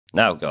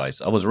Now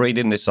guys, I was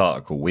reading this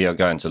article we are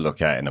going to look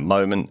at in a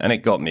moment and it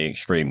got me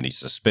extremely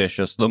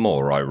suspicious the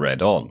more I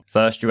read on.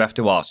 First you have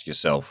to ask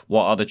yourself,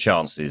 what are the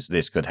chances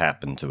this could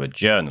happen to a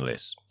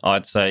journalist?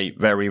 I'd say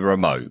very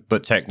remote,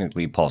 but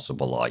technically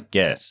possible I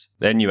guess.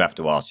 Then you have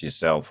to ask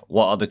yourself,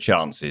 what are the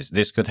chances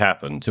this could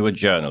happen to a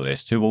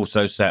journalist who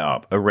also set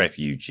up a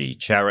refugee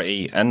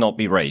charity and not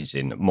be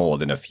raising more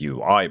than a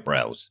few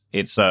eyebrows?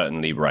 It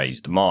certainly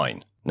raised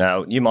mine.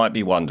 Now, you might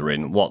be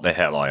wondering what the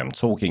hell I am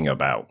talking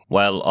about.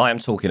 Well, I am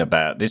talking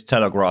about this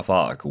Telegraph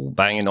article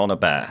banging on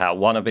about how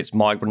one of its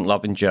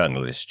migrant-loving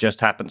journalists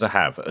just happened to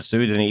have a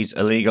Sudanese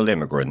illegal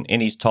immigrant in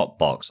his top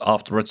box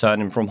after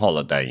returning from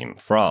holiday in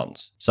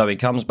France. So he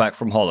comes back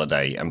from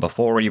holiday and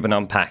before even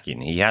unpacking,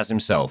 he has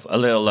himself a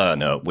little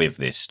learner with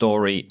this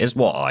story, is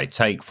what I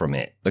take from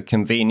it. The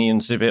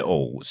convenience of it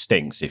all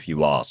stinks if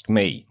you ask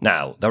me.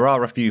 Now, there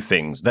are a few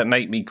things that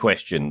make me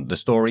question the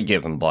story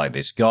given by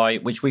this guy,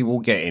 which we will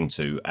get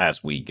into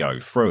as we go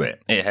through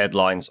it. It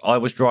headlines, I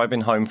was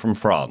driving home from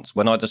France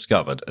when I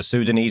discovered a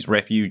Sudanese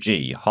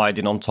refugee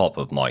hiding on top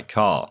of my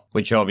car.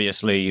 Which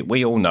obviously,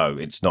 we all know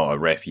it's not a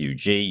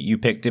refugee. You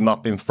picked him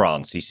up in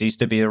France. He ceased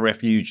to be a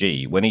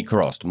refugee when he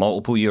crossed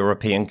multiple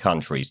European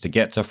countries to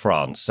get to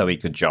France so he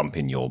could jump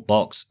in your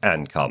box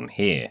and come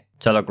here.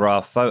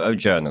 Telegraph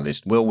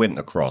photojournalist Will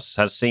Wintercross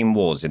has seen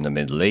wars in the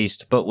Middle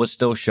East, but was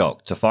still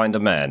shocked to find a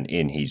man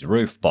in his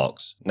roof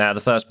box. Now,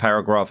 the first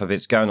paragraph of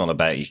it's going on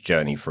about his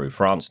journey through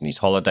France and his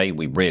holiday.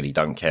 We really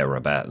don't care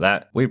about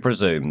that. We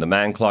presume the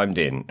man climbed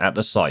in at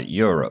the site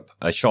Europe,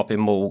 a shopping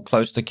mall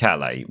close to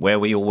Calais, where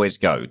we always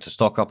go to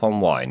stock up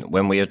on wine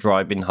when we are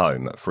driving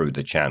home through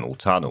the Channel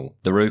Tunnel.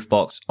 The roof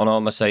box on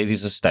our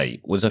Mercedes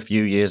estate was a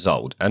few years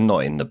old and not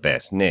in the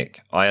best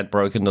nick. I had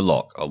broken the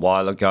lock a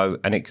while ago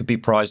and it could be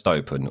prized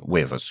open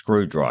with a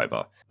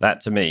screwdriver.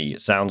 That to me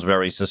sounds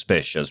very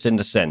suspicious in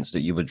the sense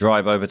that you would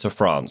drive over to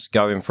France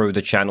going through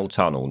the Channel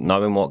Tunnel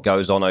knowing what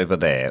goes on over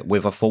there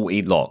with a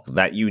faulty lock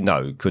that you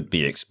know could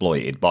be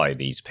exploited by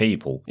these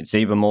people. It's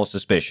even more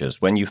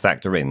suspicious when you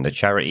factor in the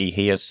charity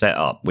he has set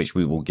up, which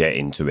we will get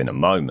into in a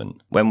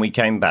moment. When we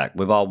came back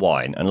with our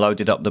wine and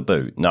loaded up the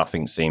boot,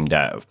 nothing seemed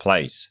out of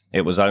place.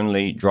 It was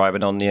only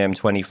driving on the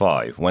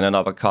M25 when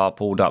another car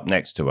pulled up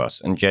next to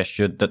us and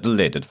gestured that the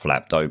lid had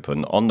flapped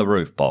open on the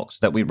roof box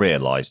that we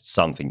realised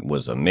something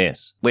was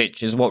amiss.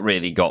 Which is what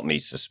really got me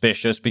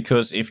suspicious,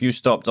 because if you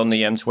stopped on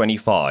the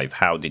M25,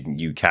 how didn't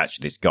you catch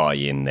this guy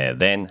in there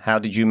then? How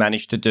did you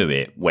manage to do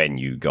it when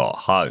you got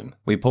home?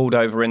 We pulled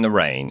over in the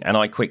rain and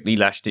I quickly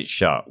lashed it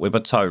shut with a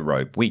tow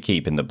rope we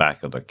keep in the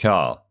back of the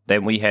car.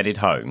 Then we headed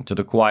home to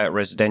the quiet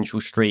residential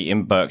street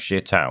in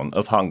Berkshire town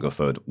of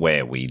Hungerford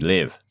where we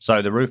live.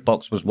 So the roof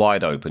box was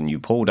wide open, you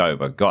pulled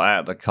over, got out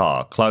of the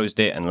car, closed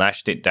it and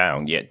lashed it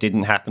down, yet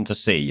didn't happen to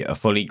see a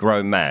fully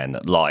grown man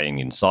lying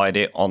inside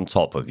it on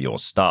top of your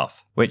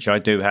stuff. Which I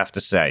do have to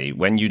say,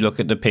 when you look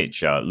at the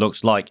picture,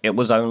 looks like it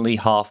was only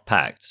half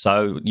packed,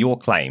 so your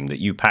claim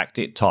that you packed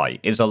it tight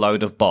is a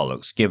load of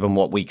bollocks given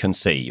what we can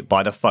see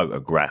by the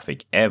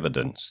photographic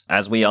evidence.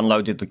 As we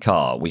unloaded the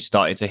car, we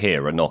started to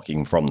hear a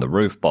knocking from the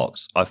roof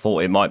box. I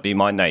thought it might be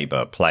my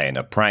neighbour playing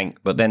a prank,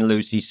 but then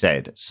Lucy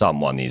said,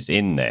 someone is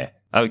in there.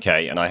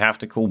 Okay, and I have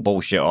to call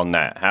bullshit on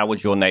that. How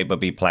would your neighbour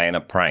be playing a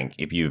prank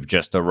if you've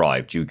just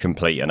arrived, you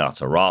complete and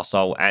utter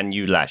arsehole, and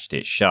you lashed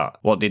it shut?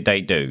 What did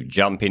they do?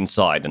 Jump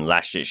inside and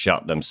lash it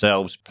shut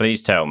themselves?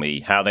 Please tell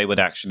me how they would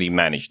actually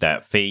manage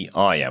that feat.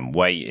 I am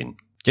waiting.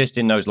 Just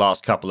in those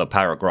last couple of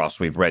paragraphs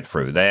we've read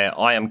through there,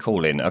 I am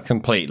calling a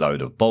complete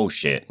load of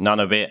bullshit. None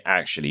of it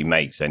actually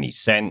makes any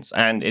sense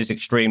and is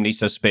extremely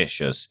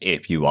suspicious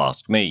if you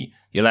ask me.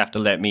 You'll have to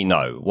let me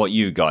know what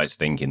you guys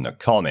think in the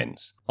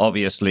comments.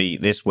 Obviously,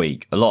 this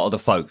week, a lot of the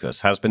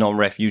focus has been on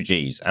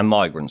refugees and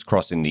migrants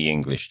crossing the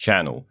English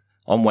Channel.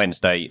 On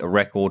Wednesday, a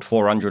record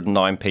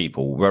 409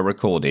 people were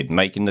recorded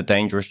making the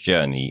dangerous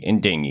journey in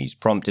dinghies,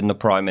 prompting the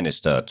Prime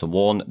Minister to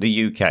warn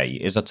the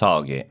UK is a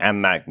target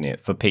and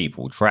magnet for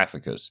people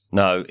traffickers.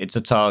 No, it's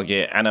a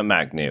target and a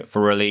magnet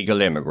for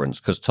illegal immigrants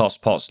because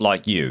tosspots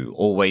like you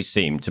always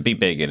seem to be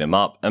bigging them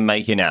up and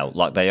making out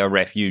like they are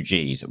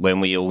refugees when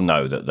we all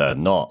know that they're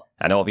not.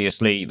 And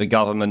obviously, the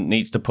government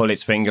needs to pull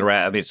its finger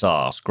out of its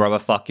arse, grow a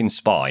fucking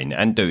spine,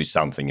 and do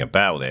something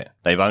about it.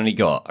 They've only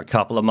got a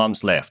couple of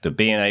months left of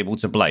being able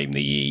to blame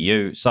the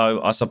EU,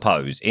 so I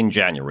suppose in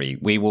January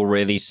we will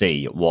really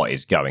see what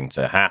is going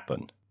to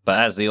happen. But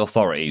as the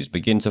authorities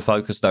begin to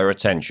focus their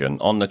attention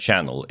on the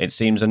channel, it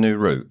seems a new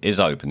route is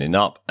opening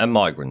up and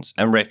migrants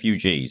and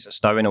refugees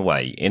stowing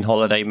away in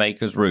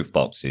holidaymakers' roof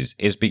boxes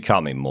is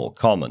becoming more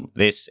common.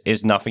 This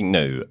is nothing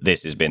new,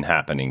 this has been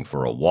happening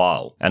for a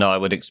while, and I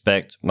would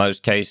expect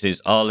most cases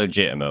are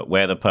legitimate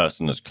where the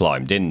person has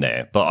climbed in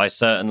there, but I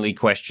certainly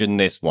question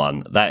this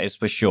one, that is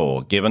for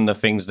sure, given the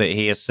things that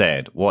he has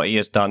said, what he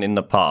has done in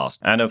the past,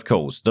 and of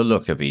course the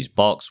look of his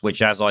box,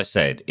 which as I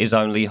said is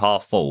only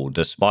half full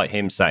despite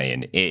him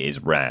saying it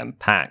is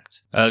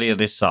ram-packed. Earlier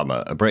this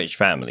summer, a British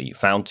family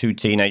found two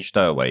teenage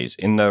stowaways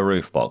in their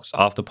roof box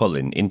after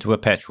pulling into a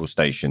petrol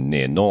station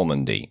near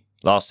Normandy.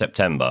 Last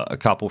September, a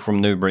couple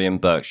from Newbury in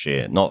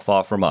Berkshire, not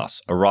far from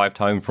us, arrived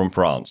home from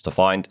France to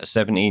find a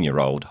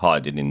 17-year-old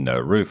hiding in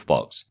their roof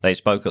box. They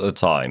spoke at the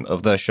time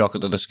of their shock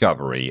at the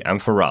discovery,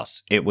 and for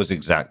us, it was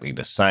exactly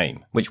the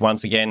same. Which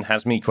once again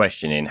has me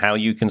questioning how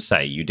you can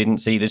say you didn't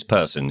see this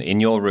person in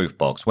your roof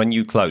box when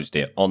you closed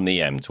it on the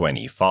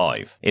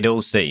M25. It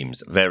all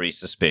seems very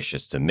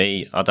suspicious to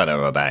me. I don't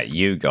know about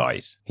you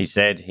guys. He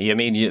said he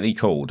immediately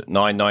called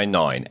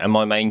 999, and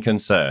my main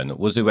concern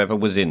was whoever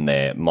was in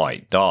there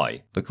might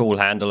die. The call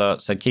handler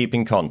said keep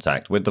in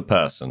contact with the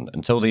person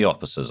until the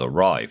officers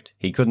arrived.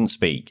 He couldn't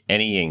speak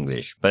any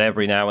English, but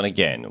every now and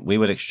again we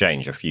would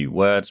exchange a few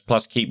words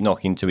plus keep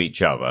knocking to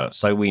each other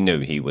so we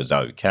knew he was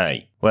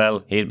okay.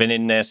 Well, he had been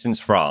in there since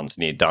France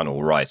and he had done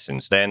alright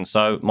since then,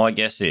 so my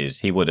guess is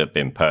he would have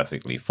been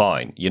perfectly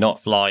fine. You're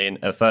not flying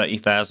at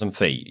 30,000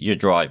 feet, you're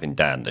driving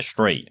down the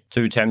street.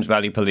 2 Thames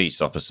Valley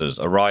police officers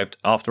arrived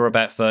after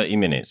about 30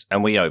 minutes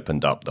and we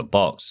opened up the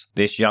box.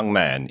 This young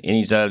man, in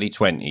his early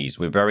 20s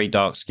with very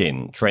dark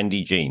skin,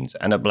 trendy jeans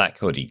and a black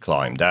hoodie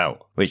climbed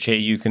out. Which here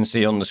you can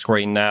see on the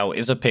screen now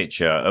is a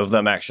picture of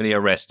them actually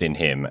arresting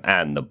him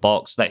and the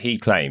box that he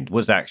claimed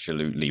was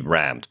absolutely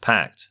rammed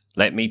packed.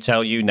 Let me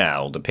tell you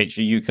now, the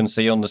picture you can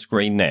see on the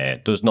screen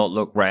there does not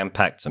look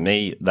ram-packed to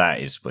me,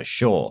 that is for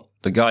sure.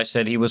 The guy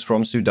said he was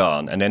from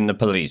Sudan and then the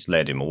police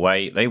led him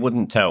away. They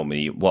wouldn't tell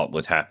me what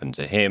would happen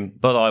to him,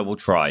 but I will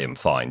try and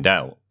find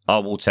out. I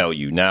will tell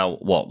you now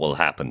what will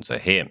happen to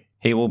him.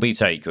 He will be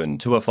taken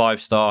to a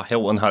 5-star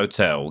Hilton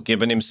hotel,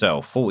 given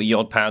himself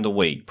 £40-odd a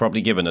week,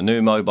 probably given a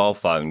new mobile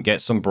phone, get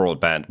some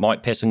broadband,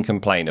 might piss and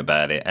complain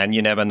about it, and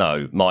you never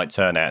know, might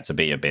turn out to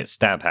be a bit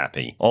stab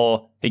happy.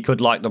 Or he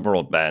could like the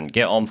broadband,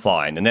 get on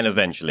fine, and then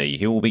eventually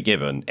he will be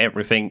given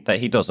everything that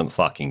he doesn't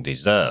fucking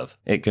deserve.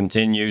 It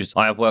continues,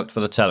 I have worked for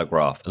the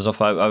Telegraph as a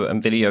photo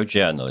and video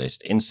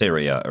journalist in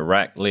Syria,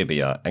 Iraq,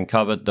 Libya, and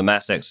covered the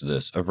mass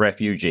exodus of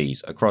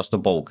refugees across the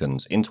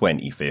Balkans in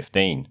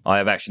 2015. I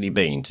have actually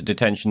been to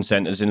detention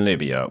centres in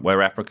Libya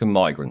where African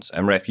migrants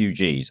and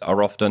refugees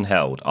are often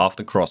held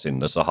after crossing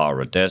the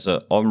Sahara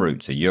Desert en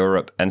route to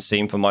Europe and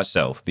seen for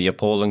myself the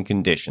appalling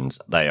conditions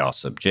they are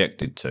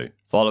subjected to.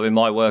 Following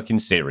my work in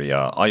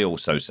Syria, I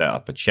also set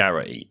up a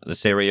charity, the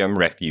Syrian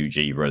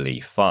Refugee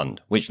Relief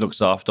Fund, which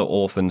looks after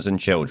orphans and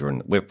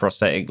children with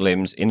prosthetic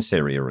limbs in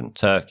Syria and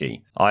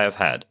Turkey. I have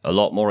had a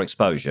lot more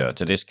exposure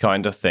to this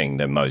kind of thing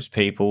than most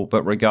people,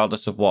 but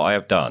regardless of what I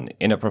have done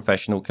in a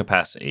professional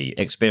capacity,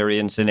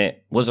 experiencing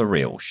it was a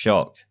real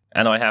shock.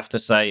 And I have to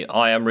say,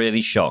 I am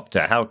really shocked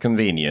at how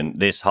convenient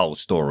this whole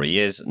story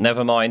is,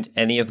 never mind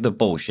any of the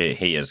bullshit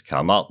he has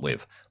come up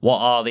with. What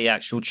are the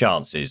actual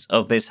chances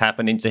of this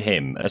happening to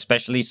him,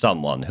 especially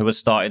someone who has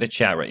started a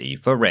charity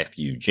for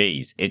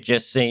refugees? It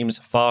just seems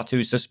far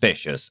too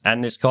suspicious,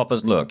 and this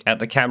copper's look at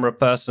the camera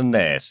person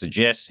there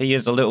suggests he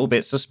is a little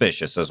bit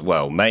suspicious as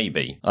well,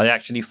 maybe. I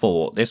actually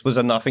thought this was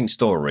a nothing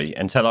story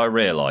until I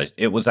realised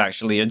it was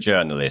actually a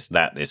journalist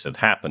that this had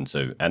happened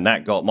to, and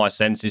that got my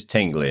senses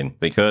tingling,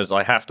 because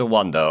I have to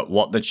wonder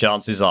what the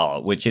chances are,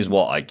 which is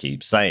what I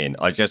keep saying.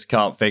 I just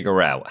can't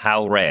figure out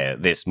how rare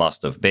this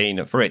must have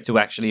been for it to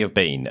actually have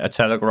been a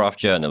Telegraph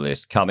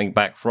journalist coming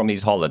back from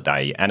his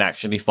holiday and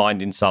actually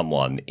finding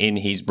someone in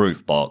his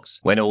roof box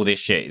when all this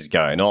shit is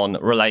going on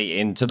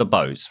relating to the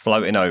boats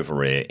floating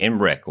over here in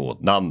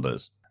record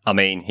numbers. I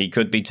mean, he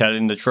could be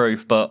telling the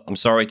truth, but I'm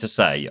sorry to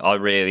say, I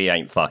really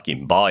ain't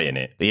fucking buying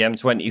it. The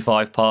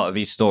M25 part of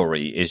his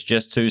story is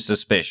just too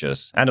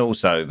suspicious, and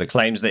also the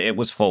claims that it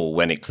was full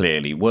when it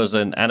clearly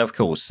wasn't, and of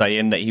course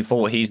saying that he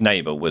thought his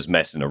neighbour was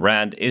messing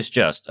around is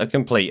just a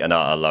complete and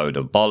utter load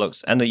of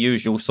bollocks and the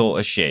usual sort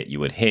of shit you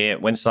would hear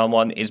when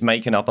someone is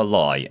making up a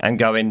lie and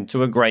going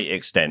to a great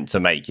extent to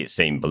make it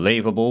seem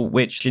believable,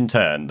 which in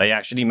turn they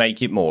actually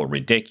make it more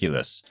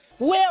ridiculous.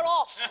 We're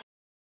off!